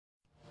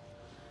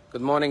Good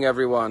morning,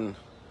 everyone.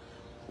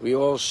 We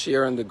all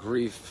share in the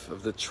grief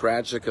of the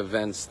tragic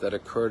events that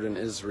occurred in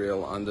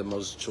Israel on the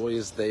most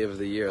joyous day of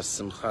the year,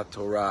 Simchat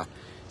Torah.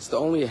 It's the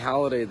only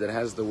holiday that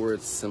has the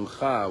word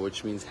Simcha,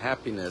 which means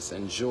happiness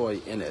and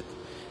joy in it.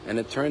 And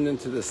it turned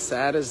into the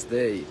saddest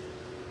day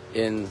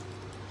in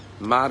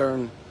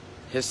modern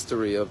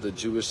history of the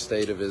Jewish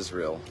state of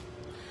Israel.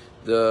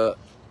 The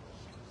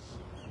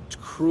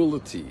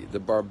cruelty,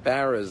 the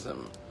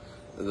barbarism,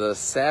 the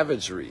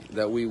savagery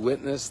that we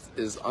witnessed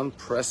is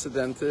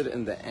unprecedented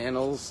in the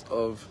annals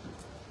of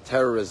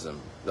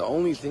terrorism. The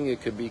only thing it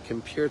could be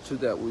compared to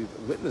that we've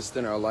witnessed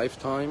in our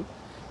lifetime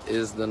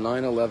is the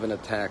 9/11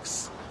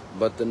 attacks,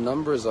 but the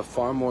numbers are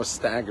far more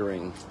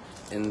staggering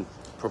in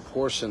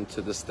proportion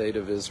to the state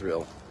of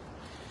Israel.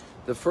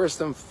 The first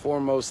and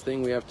foremost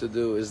thing we have to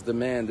do is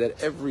demand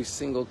that every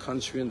single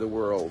country in the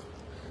world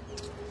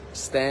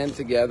stand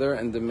together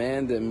and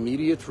demand the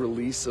immediate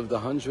release of the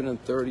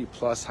 130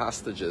 plus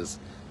hostages,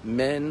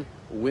 men,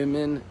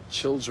 women,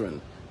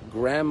 children,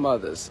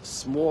 grandmothers,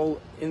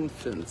 small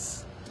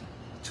infants,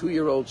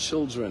 2-year-old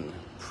children,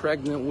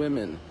 pregnant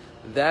women.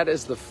 That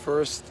is the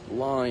first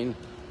line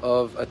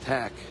of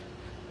attack,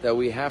 that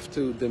we have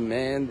to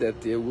demand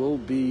that there will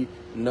be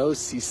no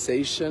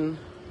cessation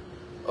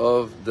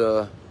of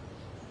the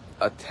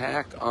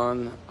attack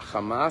on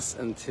Hamas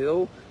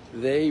until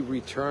they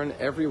return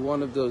every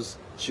one of those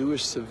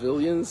Jewish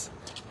civilians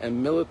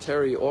and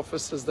military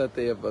officers that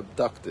they have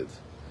abducted.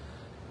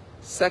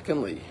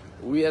 Secondly,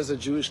 we as a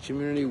Jewish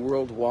community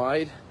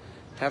worldwide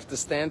have to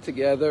stand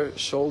together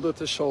shoulder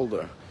to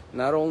shoulder,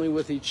 not only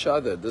with each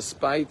other,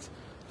 despite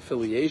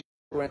affiliation,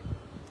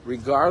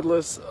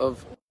 regardless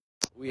of,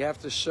 we have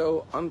to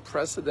show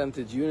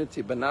unprecedented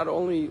unity, but not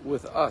only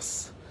with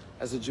us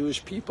as a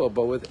Jewish people,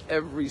 but with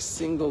every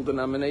single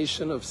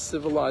denomination of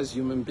civilized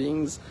human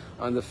beings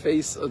on the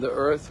face of the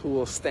earth who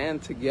will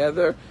stand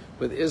together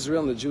with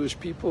Israel and the Jewish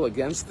people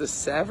against this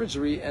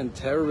savagery and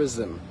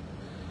terrorism.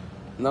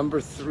 Number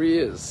 3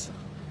 is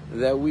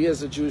that we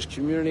as a Jewish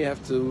community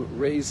have to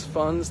raise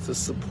funds to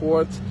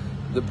support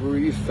the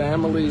bereaved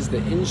families,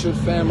 the injured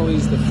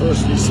families, the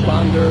first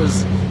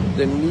responders.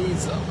 The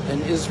needs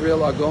in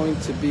Israel are going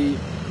to be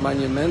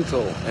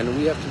monumental, and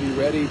we have to be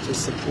ready to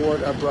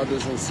support our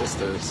brothers and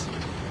sisters.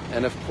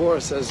 And of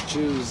course, as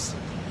Jews,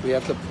 we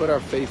have to put our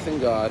faith in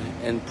God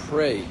and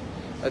pray.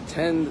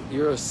 Attend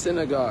your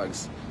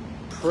synagogues,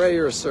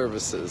 prayer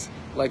services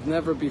like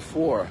never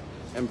before,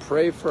 and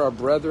pray for our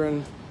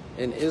brethren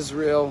in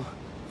Israel,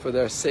 for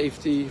their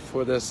safety,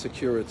 for their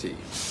security.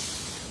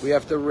 We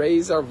have to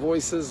raise our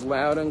voices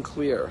loud and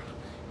clear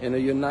in a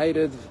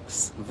united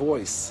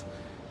voice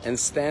and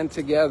stand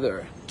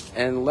together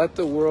and let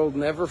the world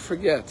never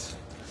forget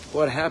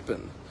what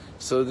happened,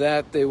 so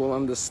that they will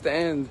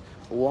understand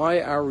why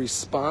our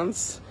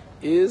response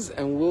is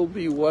and will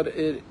be what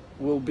it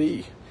will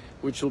be,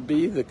 which will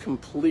be the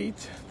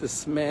complete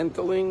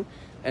dismantling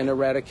and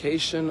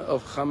eradication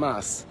of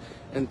Hamas.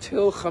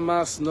 Until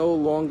Hamas no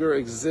longer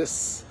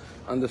exists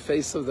on the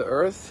face of the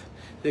earth,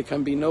 there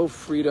can be no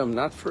freedom,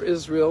 not for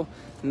Israel,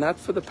 not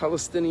for the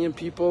Palestinian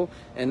people,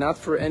 and not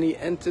for any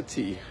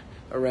entity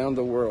around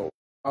the world.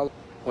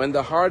 When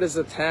the heart is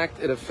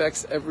attacked, it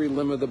affects every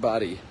limb of the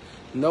body.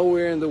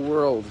 Nowhere in the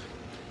world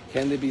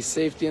can there be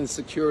safety and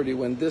security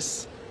when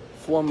this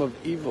form of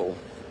evil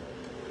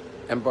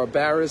and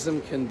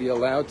barbarism can be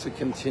allowed to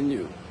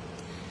continue.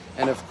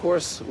 And of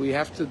course, we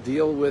have to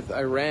deal with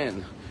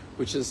Iran,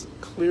 which is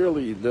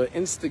clearly the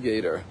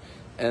instigator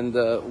and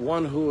the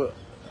one who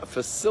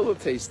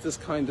facilitates this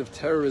kind of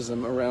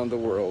terrorism around the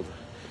world.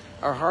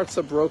 Our hearts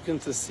are broken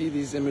to see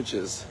these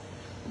images,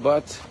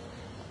 but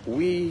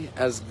we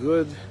as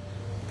good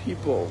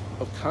people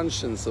of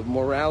conscience, of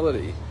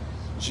morality,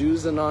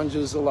 Jews and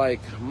non-Jews alike,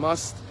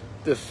 must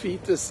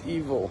defeat this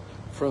evil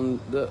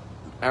from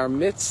our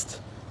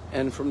midst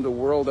and from the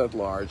world at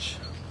large.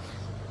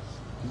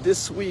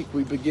 This week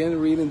we begin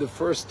reading the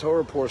first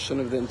Torah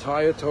portion of the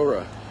entire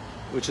Torah,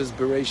 which is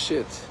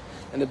Bereshit.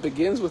 And it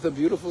begins with a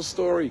beautiful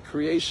story.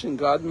 Creation,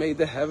 God made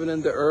the heaven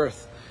and the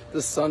earth,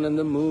 the sun and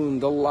the moon,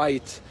 the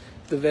light,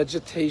 the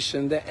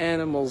vegetation, the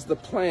animals, the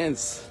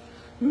plants,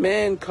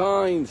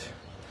 mankind.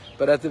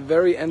 But at the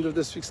very end of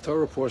this week's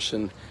Torah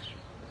portion,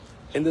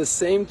 in the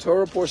same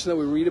Torah portion that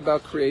we read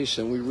about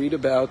creation, we read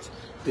about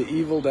the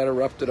evil that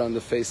erupted on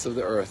the face of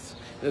the earth.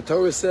 The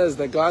Torah says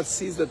that God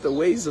sees that the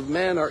ways of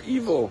man are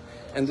evil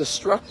and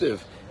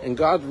destructive, and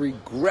God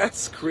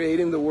regrets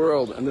creating the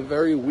world and the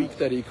very week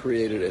that he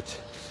created it.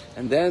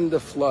 And then the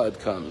flood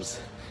comes,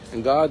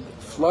 and God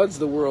floods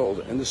the world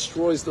and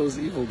destroys those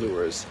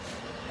evildoers.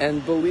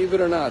 And believe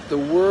it or not, the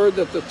word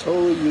that the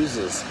Torah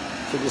uses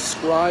to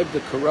describe the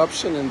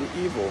corruption and the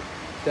evil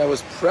that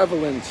was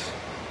prevalent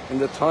in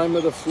the time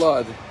of the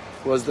flood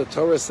was, the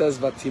Torah says,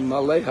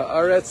 Vatimale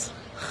haaretz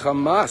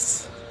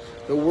Hamas.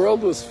 The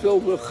world was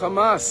filled with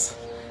Hamas.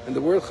 And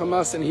the word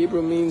Hamas in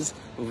Hebrew means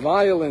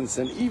violence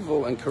and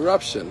evil and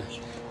corruption.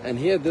 And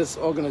here this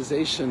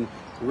organization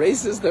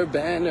raises their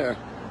banner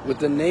with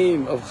the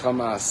name of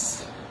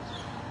Hamas.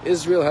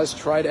 Israel has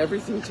tried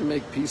everything to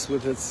make peace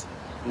with its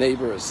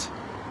neighbors.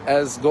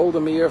 As Golda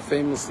Meir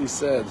famously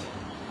said,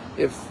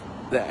 if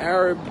the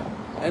Arab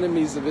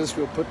enemies of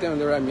Israel put down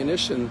their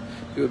ammunition,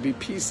 there would be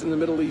peace in the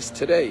Middle East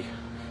today.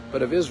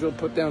 But if Israel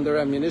put down their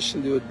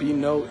ammunition, there would be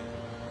no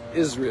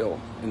Israel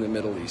in the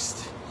Middle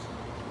East.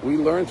 We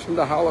learned from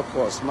the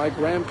Holocaust. My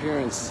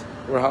grandparents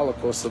were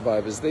Holocaust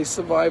survivors. They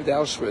survived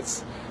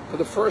Auschwitz. For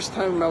the first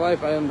time in my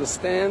life, I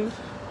understand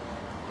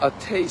a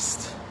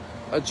taste,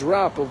 a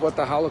drop of what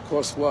the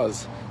Holocaust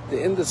was.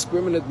 The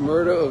indiscriminate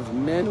murder of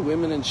men,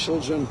 women, and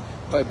children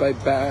by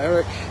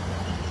barbaric,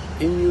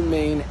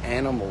 inhumane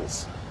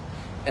animals.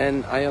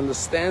 And I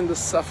understand the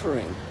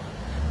suffering,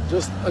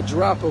 just a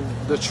drop of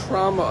the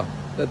trauma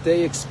that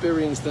they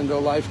experienced in their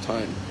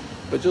lifetime.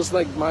 But just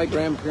like my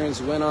grandparents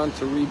went on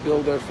to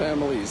rebuild their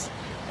families,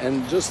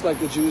 and just like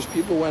the Jewish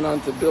people went on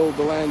to build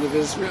the land of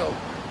Israel,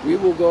 we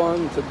will go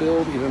on to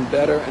build even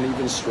better and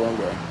even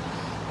stronger.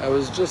 I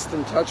was just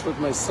in touch with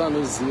my son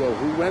Uziel,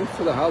 who went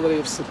for the holiday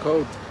of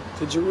Sukkot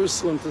to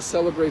Jerusalem to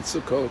celebrate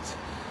Sukkot.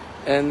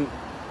 And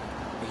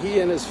he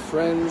and his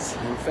friends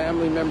and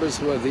family members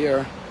who are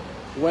there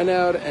went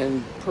out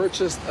and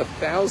purchased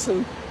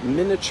 1,000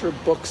 miniature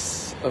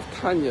books of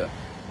Tanya,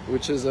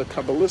 which is a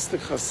Kabbalistic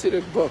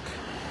Hasidic book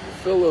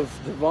full of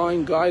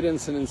divine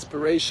guidance and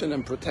inspiration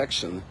and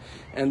protection.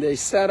 And they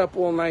sat up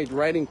all night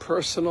writing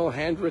personal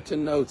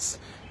handwritten notes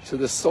to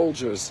the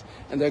soldiers.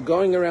 And they're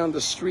going around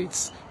the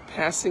streets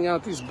passing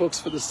out these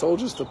books for the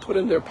soldiers to put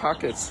in their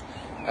pockets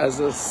as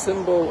a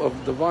symbol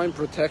of divine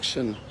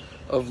protection,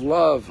 of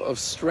love, of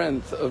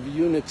strength, of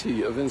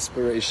unity, of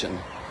inspiration.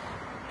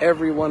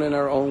 Everyone in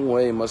our own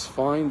way must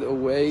find a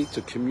way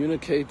to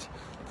communicate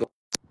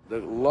the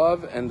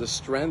love and the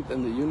strength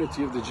and the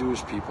unity of the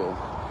Jewish people.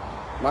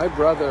 My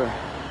brother,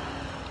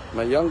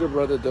 my younger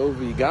brother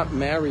Dovi, got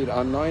married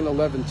on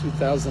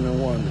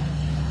 9/11/2001.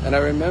 And I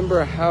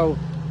remember how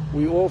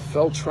we all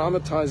felt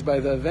traumatized by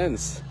the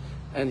events.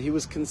 And he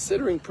was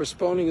considering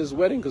postponing his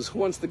wedding, because who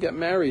wants to get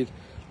married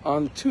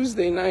on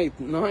Tuesday night,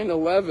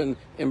 9/11,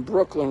 in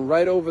Brooklyn,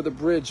 right over the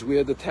bridge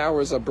where the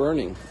towers are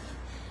burning?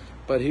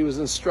 But he was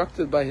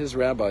instructed by his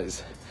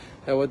rabbis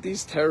that what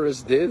these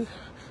terrorists did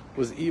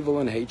was evil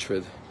and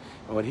hatred.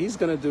 And what he's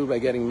going to do by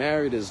getting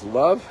married is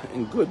love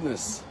and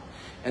goodness.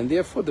 And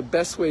therefore the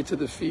best way to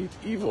defeat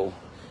evil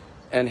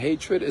and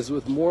hatred is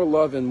with more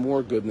love and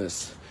more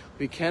goodness.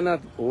 We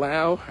cannot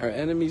allow our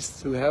enemies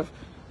to have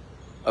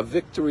a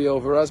victory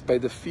over us by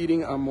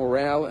defeating our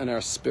morale and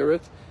our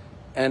spirit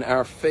and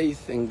our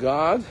faith in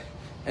God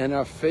and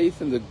our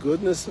faith in the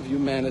goodness of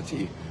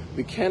humanity.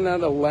 We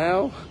cannot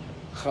allow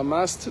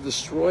Hamas to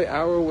destroy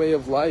our way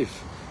of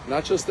life,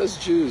 not just as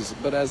Jews,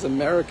 but as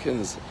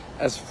Americans,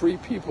 as free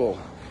people.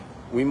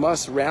 We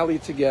must rally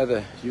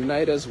together,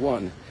 unite as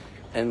one,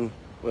 and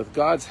with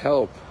God's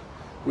help,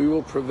 we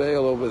will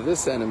prevail over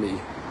this enemy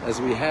as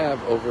we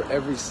have over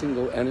every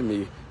single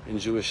enemy in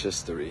Jewish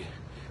history.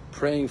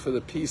 Praying for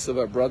the peace of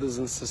our brothers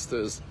and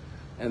sisters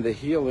and the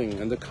healing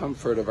and the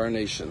comfort of our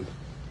nation.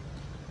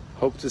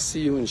 Hope to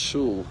see you in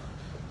Shul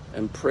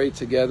and pray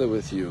together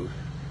with you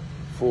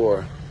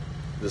for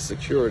the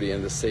security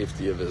and the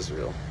safety of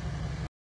Israel.